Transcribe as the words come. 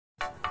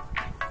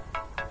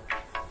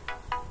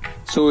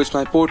So it's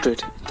my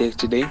portrait day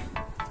today,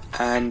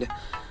 and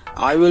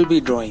I will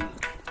be drawing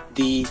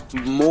the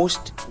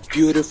most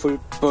beautiful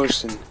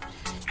person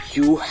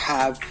you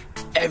have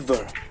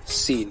ever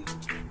seen.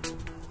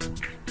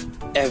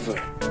 Ever.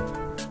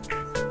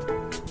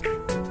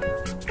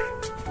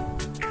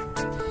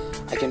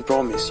 I can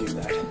promise you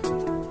that.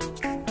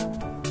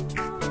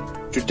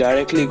 To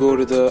directly go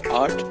to the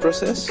art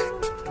process,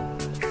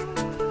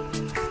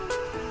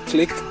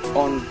 click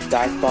on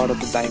that part of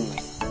the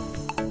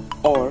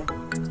timeline, or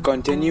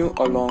continue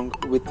along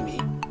with me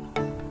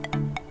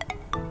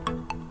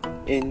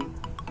in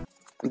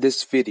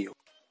this video.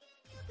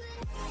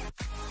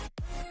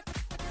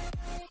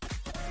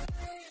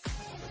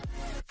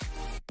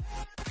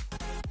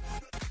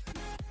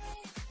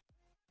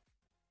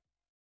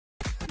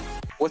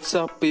 What's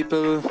up,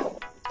 people?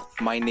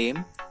 My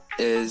name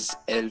is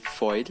El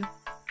Foil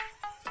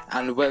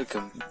and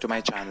welcome to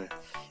my channel.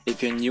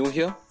 If you're new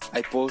here,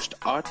 I post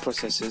art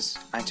processes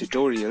and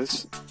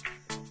tutorials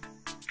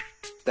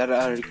that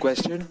are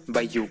requested by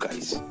you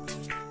guys.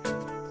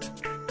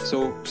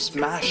 So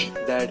smash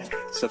that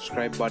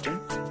subscribe button,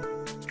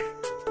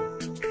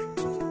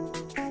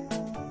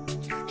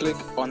 click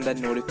on that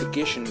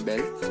notification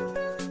bell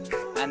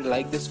and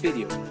like this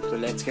video. So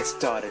let's get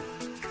started.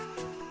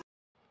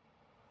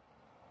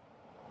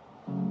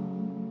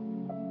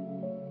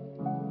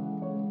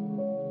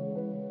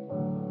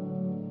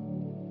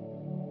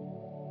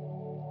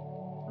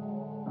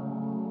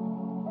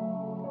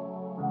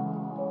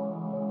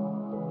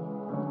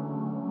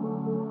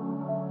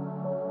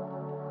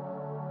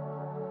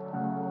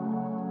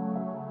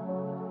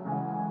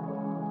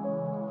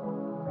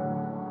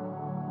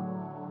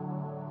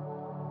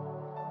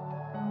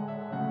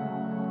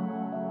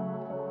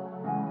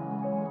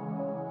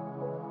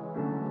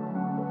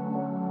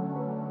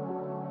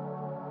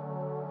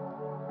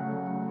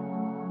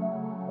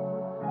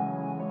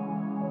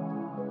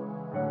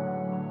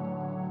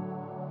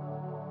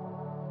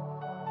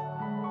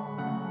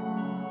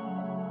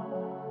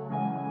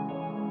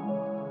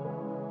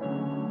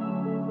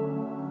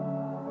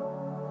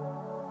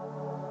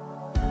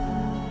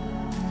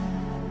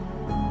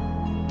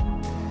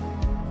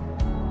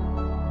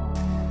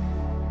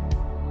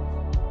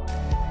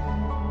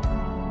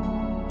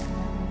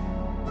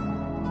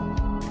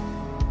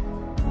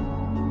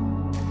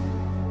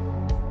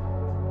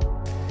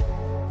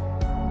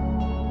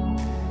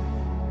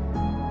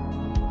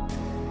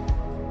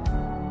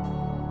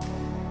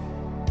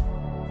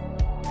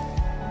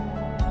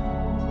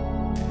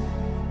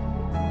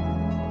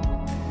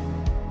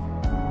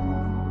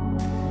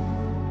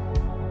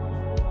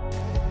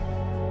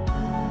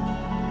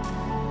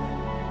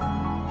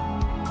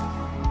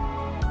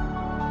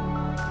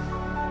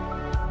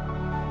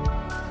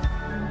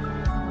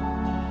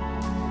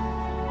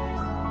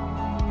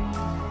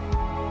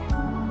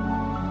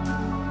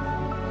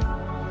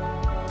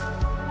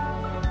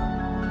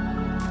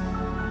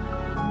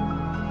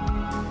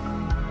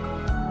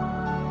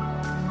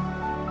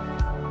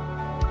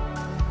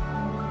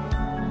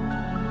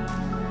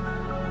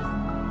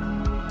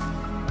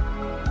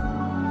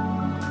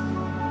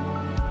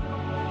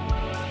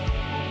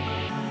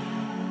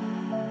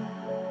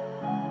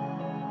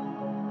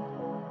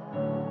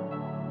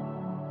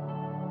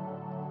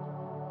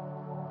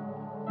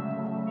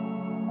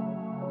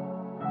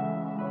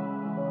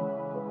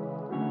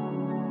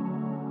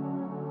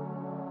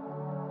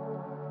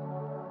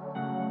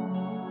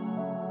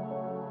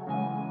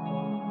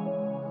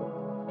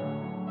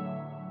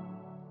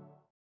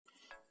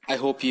 I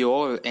hope you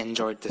all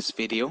enjoyed this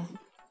video.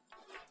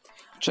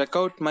 Check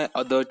out my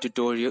other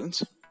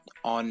tutorials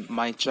on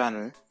my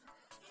channel.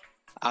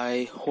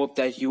 I hope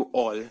that you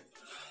all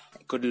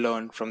could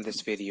learn from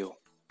this video.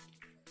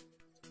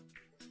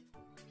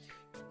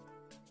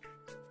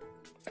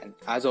 And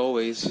as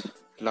always,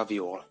 love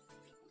you all.